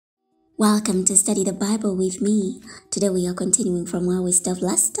Welcome to Study the Bible with me. Today we are continuing from where we stopped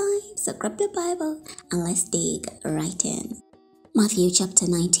last time, so grab the Bible and let's dig right in. Matthew chapter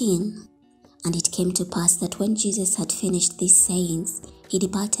 19. And it came to pass that when Jesus had finished these sayings, he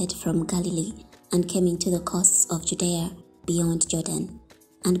departed from Galilee and came into the coasts of Judea beyond Jordan.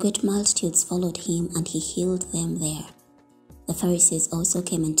 And great multitudes followed him, and he healed them there. The Pharisees also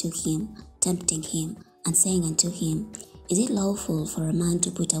came unto him, tempting him, and saying unto him, Is it lawful for a man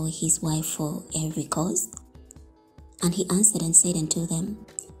to put away his wife for every cause? And he answered and said unto them,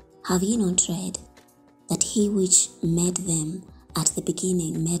 Have ye not read that he which made them at the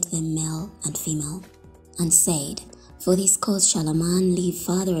beginning made them male and female, and said, For this cause shall a man leave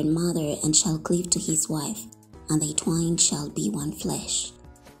father and mother, and shall cleave to his wife, and they twain shall be one flesh.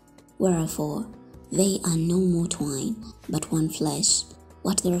 Wherefore they are no more twine, but one flesh.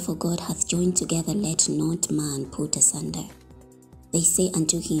 What therefore God hath joined together, let not man put asunder. They say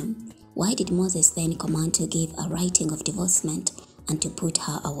unto him, Why did Moses then command to give a writing of divorcement, and to put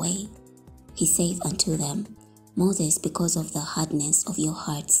her away? He saith unto them, Moses, because of the hardness of your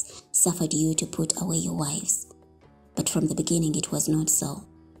hearts, suffered you to put away your wives. But from the beginning it was not so.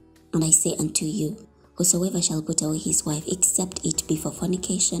 And I say unto you, Whosoever shall put away his wife, except it be for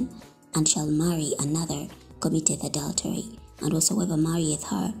fornication, and shall marry another, committeth adultery. And whosoever marrieth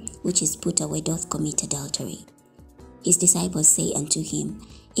her, which is put away, doth commit adultery. His disciples say unto him,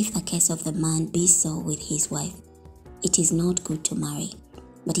 If the case of the man be so with his wife, it is not good to marry.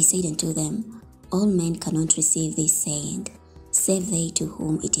 But he said unto them, All men cannot receive this saying, save they to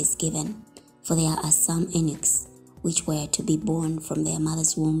whom it is given. For there are some eunuchs, which were to be born from their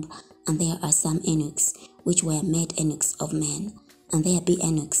mother's womb, and there are some eunuchs, which were made eunuchs of men, and there be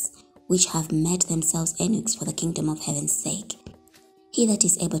eunuchs, which have made themselves eunuchs for the kingdom of heaven's sake. He that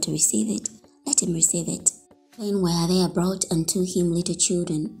is able to receive it, let him receive it. Then were there brought unto him little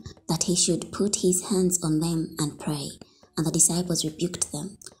children, that he should put his hands on them and pray. And the disciples rebuked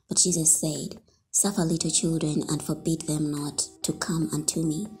them. But Jesus said, Suffer little children, and forbid them not to come unto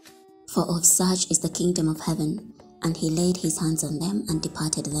me. For of such is the kingdom of heaven. And he laid his hands on them, and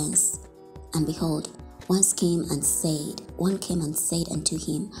departed thence. And behold, one came and said unto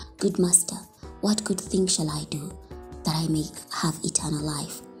him, Good Master, what good thing shall I do, that I may have eternal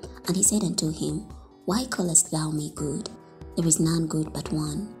life? And he said unto him, Why callest thou me good? There is none good but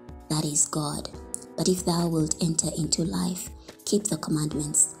one, that is God. But if thou wilt enter into life, keep the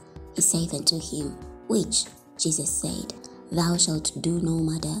commandments. He saith unto him, Which? Jesus said, Thou shalt do no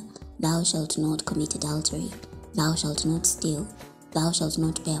murder, thou shalt not commit adultery, thou shalt not steal, thou shalt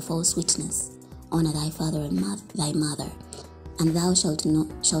not bear false witness, honor thy father and thy mother, and thou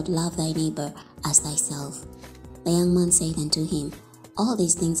shalt love thy neighbor as thyself. The young man saith unto him, All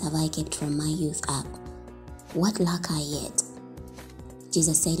these things have I kept from my youth up. What lack I yet?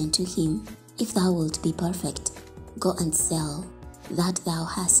 Jesus said unto him, If thou wilt be perfect, go and sell that thou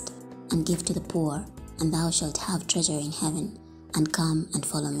hast, and give to the poor, and thou shalt have treasure in heaven, and come and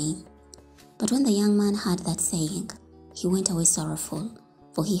follow me. But when the young man heard that saying, he went away sorrowful,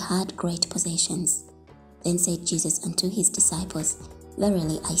 for he had great possessions. Then said Jesus unto his disciples,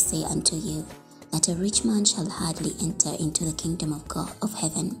 Verily I say unto you, that a rich man shall hardly enter into the kingdom of God of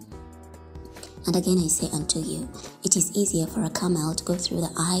heaven. And again I say unto you, it is easier for a camel to go through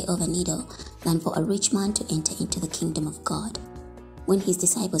the eye of a needle than for a rich man to enter into the kingdom of God. When his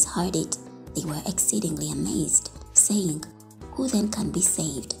disciples heard it, they were exceedingly amazed, saying, Who then can be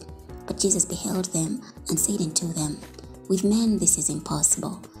saved? But Jesus beheld them, and said unto them, With men this is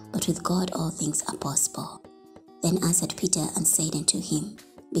impossible, but with God all things are possible. Then answered Peter and said unto him,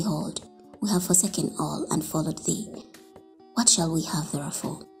 Behold, we have forsaken all and followed thee. What shall we have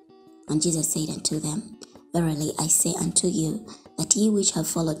therefore? And Jesus said unto them, Verily I say unto you, that ye which have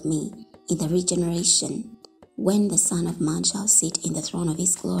followed me in the regeneration, when the Son of Man shall sit in the throne of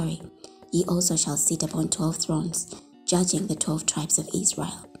his glory, ye also shall sit upon 12 thrones, judging the 12 tribes of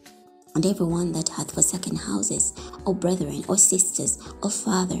Israel. And every one that hath forsaken houses, or brethren, or sisters, or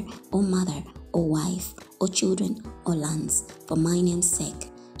father, or mother, or wife, or children, or lands, for my name's sake,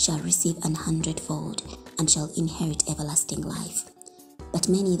 shall receive 100-fold, and shall inherit everlasting life. But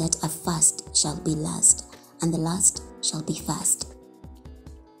many that are fast shall be last, and the last shall be fast.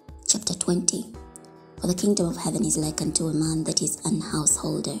 Chapter 20. For the kingdom of heaven is like unto a man that is an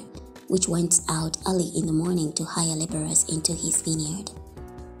householder, which went out early in the morning to hire laborers into his vineyard.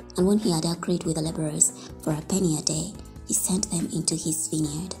 And when he had agreed with the laborers for a penny a day, he sent them into his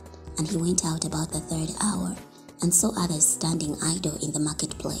vineyard. And he went out about the 3rd hour, and saw others standing idle in the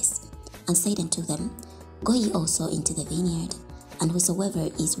marketplace, and said unto them, Go ye also into the vineyard, and whosoever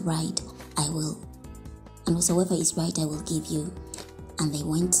is right I will give you. and they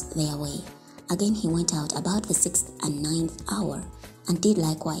went their way. Again he went out about the 6th and 9th hour, and did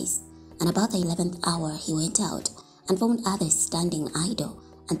likewise. And about the 11th hour he went out, and found others standing idle,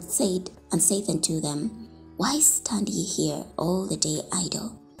 and saith unto them, Why stand ye here all the day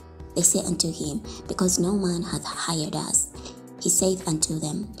idle? They say unto him, Because no man hath hired us. He saith unto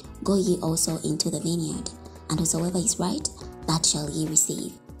them, Go ye also into the vineyard, and whosoever is right, that shall ye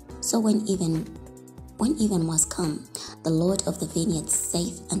receive. So when even was come, the Lord of the vineyard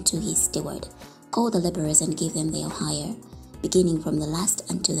saith unto his steward, Call the laborers and give them their hire, beginning from the last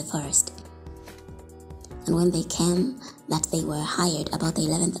unto the first. And when they came that they were hired about the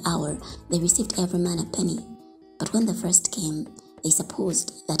 11th hour, they received every man a penny. But when the first came, they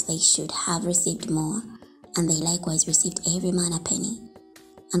supposed that they should have received more, and they likewise received every man a penny.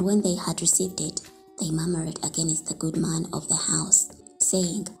 And when they had received it, they murmured against the good man of the house,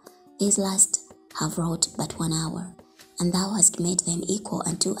 saying, These last have wrought but 1 hour, and thou hast made them equal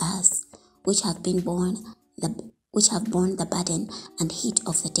unto us, which have borne the burden and heat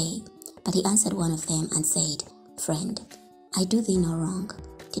of the day. But he answered one of them and said, Friend, I do thee no wrong.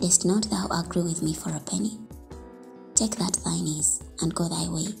 Didst not thou agree with me for a penny? Take that thine is, and go thy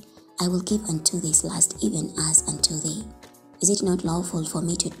way. I will give unto this last even as unto thee. Is it not lawful for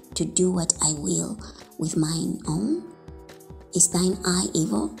me to do what I will with mine own? Is thine eye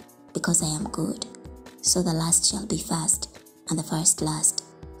evil? Because I am good. So the last shall be first, and the first last.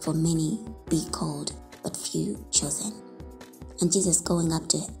 For many be called, but few chosen. And Jesus, going up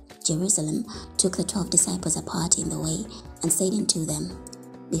to Jerusalem, took the 12 disciples apart in the way, and said unto them,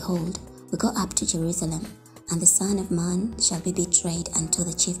 Behold, we go up to Jerusalem, and the Son of Man shall be betrayed unto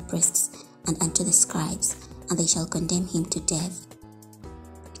the chief priests and unto the scribes, and they shall condemn him to death,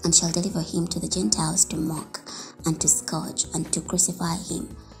 and shall deliver him to the Gentiles to mock, and to scourge, and to crucify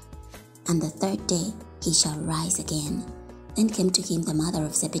him. And the third day he shall rise again. Then came to him the mother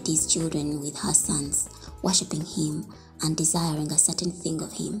of Zebedee's children with her sons, worshipping him, and desiring a certain thing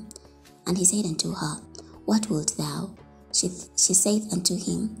of him. And he said unto her, What wilt thou? She saith unto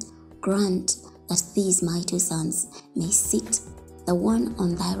him, Grant that these my 2 sons may sit, the one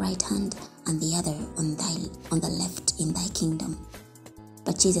on thy right hand, and the other on the left in thy kingdom.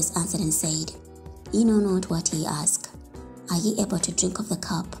 But Jesus answered and said, Ye know not what ye ask. Are ye able to drink of the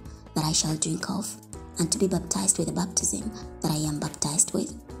cup that I shall drink of, and to be baptized with the baptism that I am baptized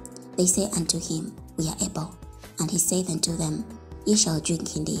with? They say unto him, We are able. And he saith unto them, Ye shall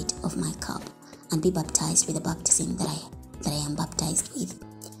drink indeed of my cup, and be baptized with the baptism that I am baptized with.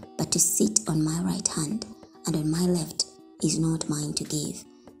 But to sit on my right hand and on my left is not mine to give,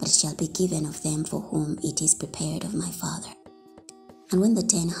 but it shall be given of them for whom it is prepared of my Father. And when the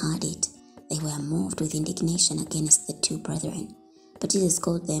 10 heard it, they were moved with indignation against the 2 brethren. But Jesus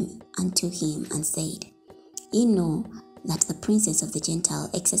called them unto him and said, Ye know that the princes of the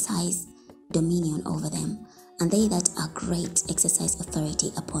Gentiles exercise dominion over them, and they that are great exercise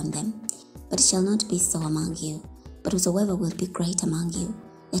authority upon them. But it shall not be so among you. But whosoever will be great among you,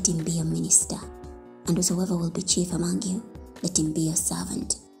 let him be a minister. And whosoever will be chief among you, let him be a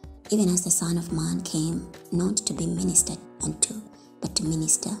servant. Even as the Son of Man came not to be ministered unto, but to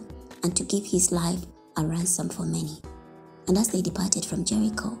minister, and to give his life a ransom for many. And as they departed from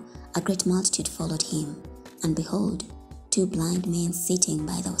Jericho, a great multitude followed him. And behold, 2 blind men sitting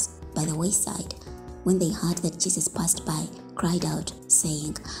by the wayside, when they heard that Jesus passed by, cried out,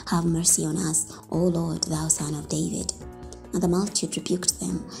 saying, Have mercy on us, O Lord, thou Son of David. And the multitude rebuked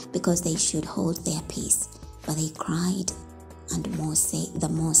them, because they should hold their peace. But they cried the more,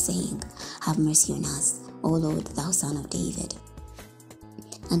 saying, Have mercy on us, O Lord, thou Son of David.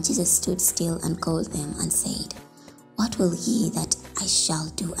 And Jesus stood still and called them, and said, What will ye that I shall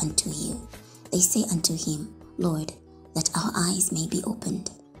do unto you? They say unto him, Lord, that our eyes may be opened.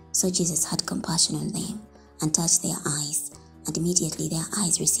 So Jesus had compassion on them, and touched their eyes, and immediately their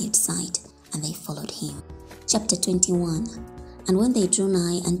eyes received sight, and they followed him. Chapter 21. And when they drew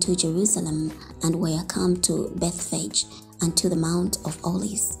nigh unto Jerusalem, and were come to Bethphage, and to the Mount of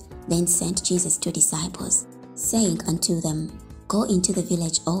Olives, then sent Jesus 2 disciples, saying unto them, Go into the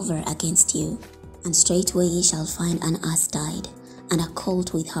village over against you, and straightway ye shall find an ass tied, and a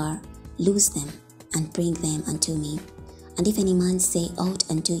colt with her. Loose them, and bring them unto me. And if any man say aught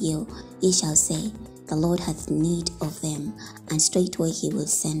unto you, ye shall say, The Lord hath need of them, and straightway he will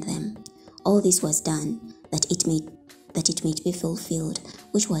send them. All this was done, that it may be fulfilled,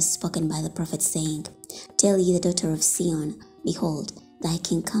 which was spoken by the prophet, saying, Tell ye the daughter of Zion, Behold, thy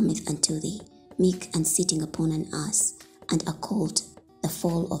king cometh unto thee, meek and sitting upon an ass, and a colt, the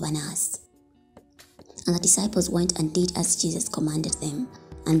foal of an ass. And the disciples went and did as Jesus commanded them,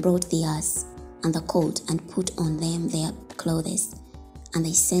 and brought the ass and the colt, and put on them their clothes, And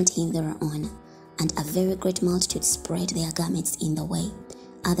they sent him thereon, and a very great multitude spread their garments in the way.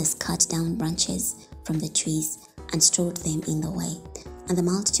 Others cut down branches from the trees and strewed them in the way. And the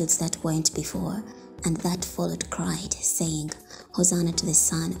multitudes that went before and that followed cried, saying, Hosanna to the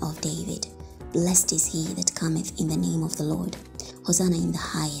Son of David. Blessed is he that cometh in the name of the Lord. Hosanna in the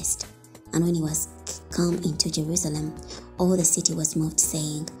highest. And when he was come into Jerusalem, all the city was moved,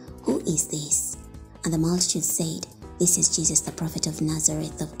 saying, Who is this? And the multitude said, This is Jesus the prophet of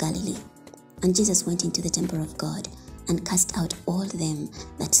Nazareth of Galilee. And Jesus went into the temple of God, and cast out all them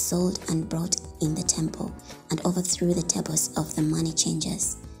that sold and brought in the temple, and overthrew the tables of the money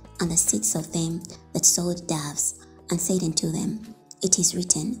changers, and the seats of them that sold doves, and said unto them, It is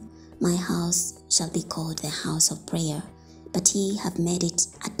written, My house shall be called the house of prayer, but ye have made it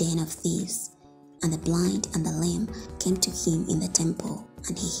a den of thieves. And the blind and the lame came to him in the temple,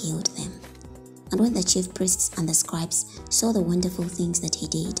 and he healed them. And when the chief priests and the scribes saw the wonderful things that he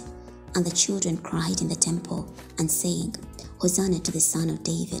did, and the children cried in the temple, and saying, Hosanna to the Son of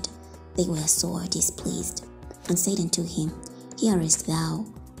David, they were sore displeased, and said unto him, Hearest thou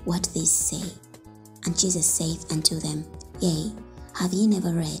what these say? And Jesus saith unto them, Yea, have ye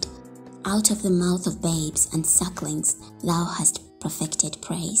never read, Out of the mouth of babes and sucklings thou hast perfected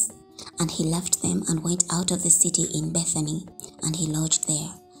praise? And he left them, and went out of the city in Bethany, and he lodged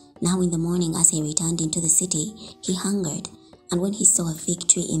there. Now in the morning, as he returned into the city, he hungered. And when he saw a fig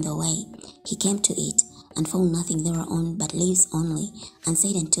tree in the way, he came to it, and found nothing thereon but leaves only, and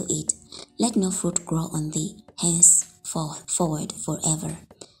said unto it, Let no fruit grow on thee henceforward forever.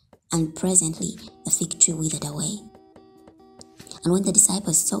 And presently the fig tree withered away. And when the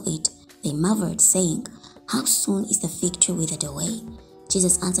disciples saw it, they marveled, saying, How soon is the fig tree withered away?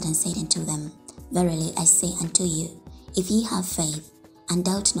 Jesus answered and said unto them, Verily I say unto you, if ye have faith, and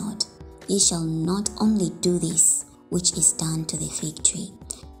doubt not, ye shall not only do this which is done to the fig tree,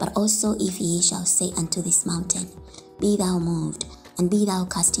 but also if ye shall say unto this mountain, Be thou moved, and be thou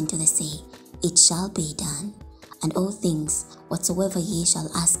cast into the sea, it shall be done. And all things whatsoever ye shall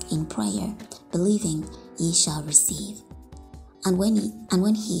ask in prayer, believing, ye shall receive. And when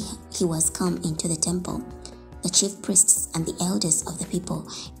he was come into the temple, the chief priests and the elders of the people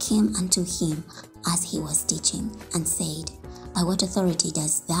came unto him as he was teaching, and said, By what authority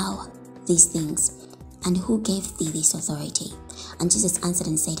dost thou these things? And who gave thee this authority? And Jesus answered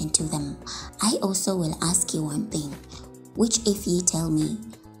and said unto them, I also will ask you one thing, which if ye tell me,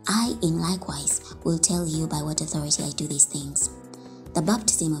 I in likewise will tell you by what authority I do these things. The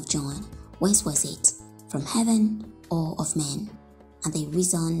baptism of John, whence was it? From heaven or of men? And they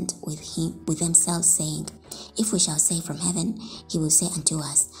reasoned with themselves, saying, If we shall say from heaven, he will say unto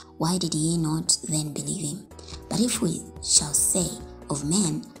us, Why did ye not then believe him? But if we shall say of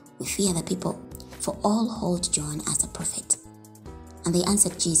men, we fear the people, for all hold John as a prophet. And they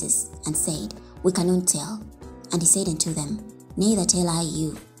answered Jesus, and said, We cannot tell. And he said unto them, Neither tell I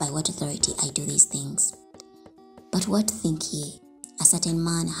you by what authority I do these things. But what think ye? A certain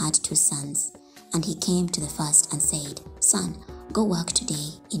man had 2 sons, and he came to the first and said, Son, go work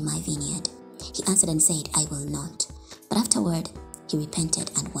today in my vineyard. He answered and said, I will not. But afterward he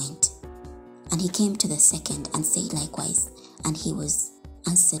repented and went. And he came to the second and said likewise. And he was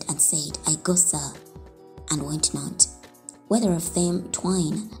answered and said, I go, sir, and went not. Whether of them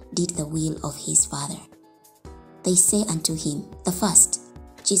twain did the will of his father? They say unto him, The first.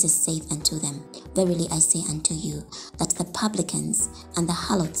 Jesus saith unto them, Verily I say unto you, that the publicans and the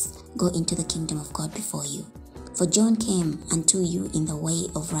harlots go into the kingdom of God before you. For John came unto you in the way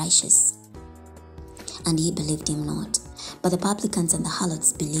of righteousness, and ye believed him not. But the publicans and the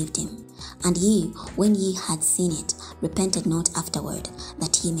harlots believed him. And ye, when ye had seen it, repented not afterward,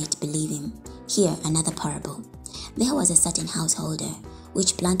 that ye might believe him. Hear another parable. There was a certain householder,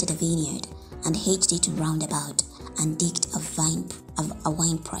 which planted a vineyard, and hedged it round about, and digged a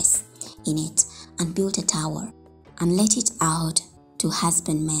winepress in it, and built a tower, and let it out to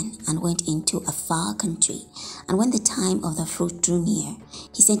husbandmen, and went into a far country. And when the time of the fruit drew near,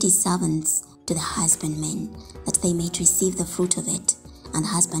 he sent his servants to the husbandmen, that they might receive the fruit of it. And the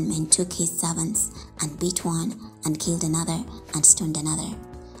husbandmen took his servants, and beat one, and killed another, and stoned another.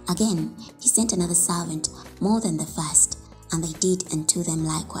 Again he sent another servant, more than the first, and they did unto them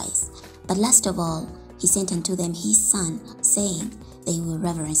likewise. But last of all he sent unto them his son, saying, They will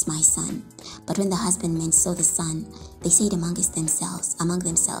reverence my son. But when the husbandmen saw the son, they said among themselves,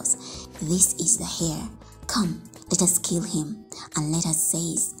 This is the heir. Come, let us kill him, and let us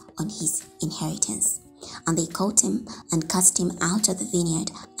seize on his inheritance. And they caught him, and cast him out of the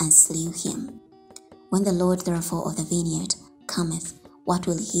vineyard, and slew him. When the Lord therefore of the vineyard cometh, what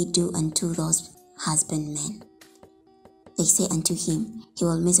will he do unto those husbandmen? They say unto him, He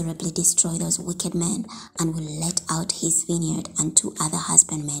will miserably destroy those wicked men, and will let out his vineyard unto other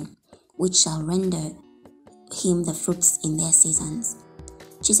husbandmen, which shall render him the fruits in their seasons.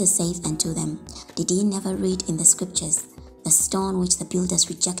 Jesus saith unto them, Did ye never read in the scriptures, The stone which the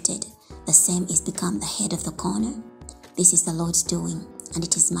builders rejected, the same is become the head of the corner? This is the Lord's doing, and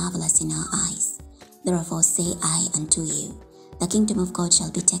it is marvelous in our eyes. Therefore say I unto you, The kingdom of God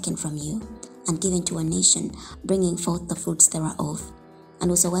shall be taken from you, and given to a nation, bringing forth the fruits thereof. And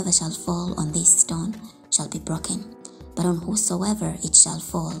whosoever shall fall on this stone shall be broken, but on whosoever it shall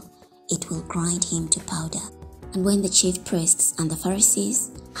fall, it will grind him to powder. And when the chief priests and the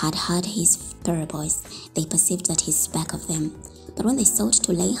Pharisees had heard his parables, they perceived that he spake of them. But when they sought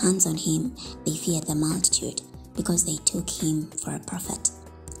to lay hands on him, they feared the multitude, because they took him for a prophet.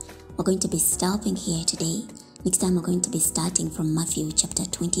 We're going to be stopping here today. Next time we're going to be starting from Matthew chapter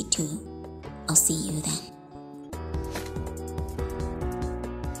 22. I'll see you then.